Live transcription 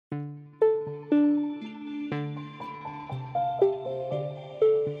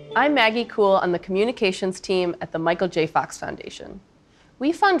I'm Maggie Kuhl on the communications team at the Michael J. Fox Foundation.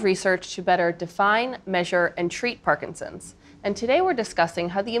 We fund research to better define, measure, and treat Parkinson's. And today we're discussing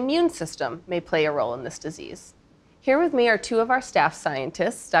how the immune system may play a role in this disease. Here with me are two of our staff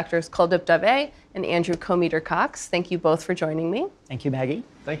scientists, Drs. Kuldip Dave and Andrew Comeder-Cox. Thank you both for joining me. Thank you, Maggie.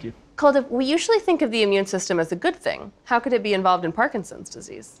 Thank you. Kuldip, we usually think of the immune system as a good thing. How could it be involved in Parkinson's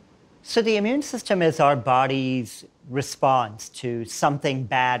disease? So the immune system is our body's response to something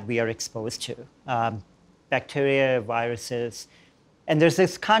bad we are exposed to. Bacteria, viruses. And there's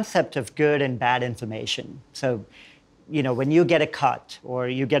this concept of good and bad inflammation. So, when you get a cut or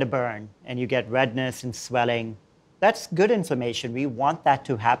you get a burn and you get redness and swelling, that's good inflammation. We want that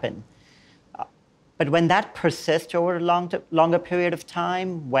to happen. But when that persists over a longer period of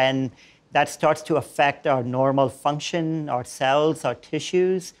time, when that starts to affect our normal function, our cells, our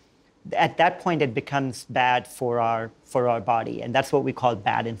tissues, at that point it becomes bad for our body. And that's what we call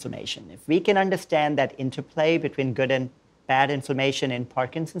bad inflammation. If we can understand that interplay between good and bad inflammation in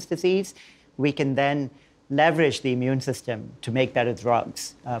Parkinson's disease, we can then leverage the immune system to make better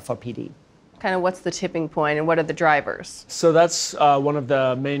drugs for PD. Kind of what's the tipping point and what are the drivers? So that's one of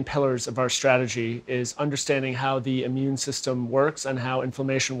the main pillars of our strategy is understanding how the immune system works and how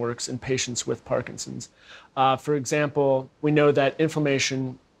inflammation works in patients with Parkinson's. For example, we know that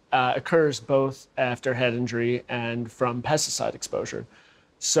inflammation occurs both after head injury and from pesticide exposure.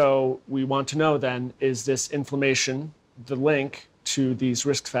 So we want to know then, is this inflammation the link to these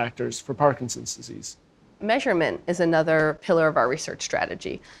risk factors for Parkinson's disease? Measurement is another pillar of our research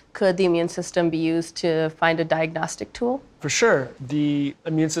strategy. Could the immune system be used to find a diagnostic tool? For sure. The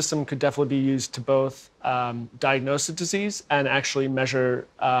immune system could definitely be used to both diagnose the disease and actually measure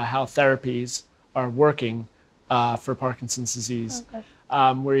how therapies are working for Parkinson's disease. Okay.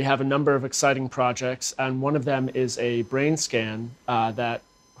 Where you have a number of exciting projects, and one of them is a brain scan that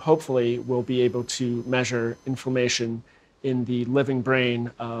hopefully will be able to measure inflammation in the living brain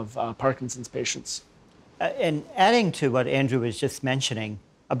of Parkinson's patients. And adding to what Andrew was just mentioning,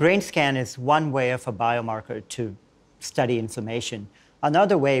 a brain scan is one way of a biomarker to study inflammation.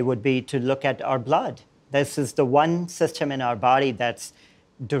 Another way would be to look at our blood. This is the one system in our body that's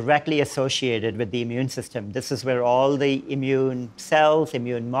directly associated with the immune system. This is where all the immune cells,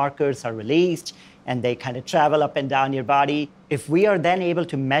 immune markers are released, and they kind of travel up and down your body. If we are then able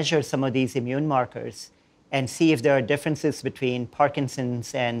to measure some of these immune markers and see if there are differences between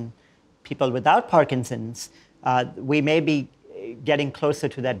Parkinson's and people without Parkinson's, we may be getting closer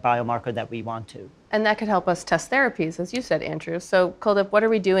to that biomarker that we want to. And that could help us test therapies, as you said, Andrew. So, Kuldip, what are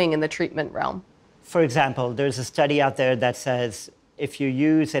we doing in the treatment realm? For example, there's a study out there that says if you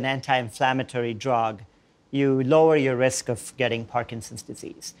use an anti-inflammatory drug, you lower your risk of getting Parkinson's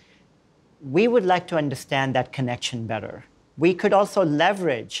disease. We would like to understand that connection better. We could also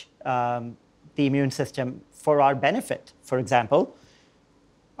leverage the immune system for our benefit. For example,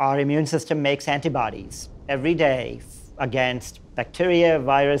 our immune system makes antibodies every day against bacteria,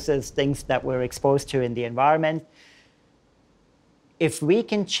 viruses, things that we're exposed to in the environment. If we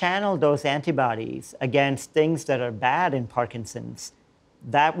can channel those antibodies against things that are bad in Parkinson's,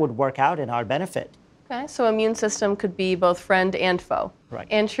 that would work out in our benefit. Okay, so immune system could be both friend and foe. Right.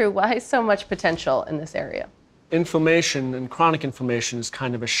 Andrew, why so much potential in this area? Inflammation and chronic inflammation is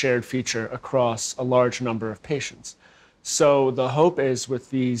kind of a shared feature across a large number of patients. So the hope is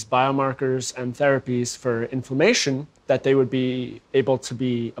with these biomarkers and therapies for inflammation that they would be able to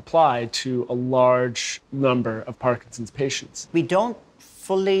be applied to a large number of Parkinson's patients. We don't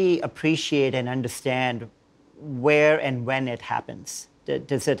fully appreciate and understand where and when it happens.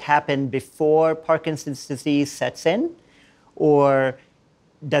 Does it happen before Parkinson's disease sets in? Or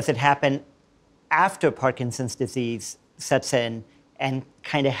does it happen after Parkinson's disease sets in and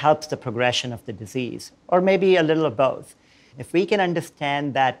kind of helps the progression of the disease, or maybe a little of both? If we can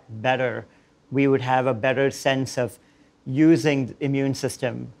understand that better, we would have a better sense of using the immune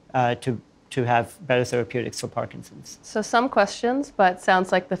system to have better therapeutics for Parkinson's. So some questions, but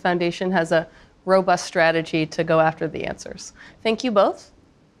sounds like the foundation has a robust strategy to go after the answers. Thank you both,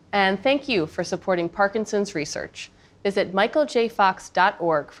 and thank you for supporting Parkinson's research. Visit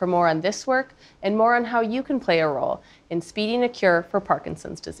michaeljfox.org for more on this work and more on how you can play a role in speeding a cure for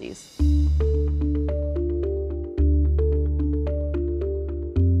Parkinson's disease.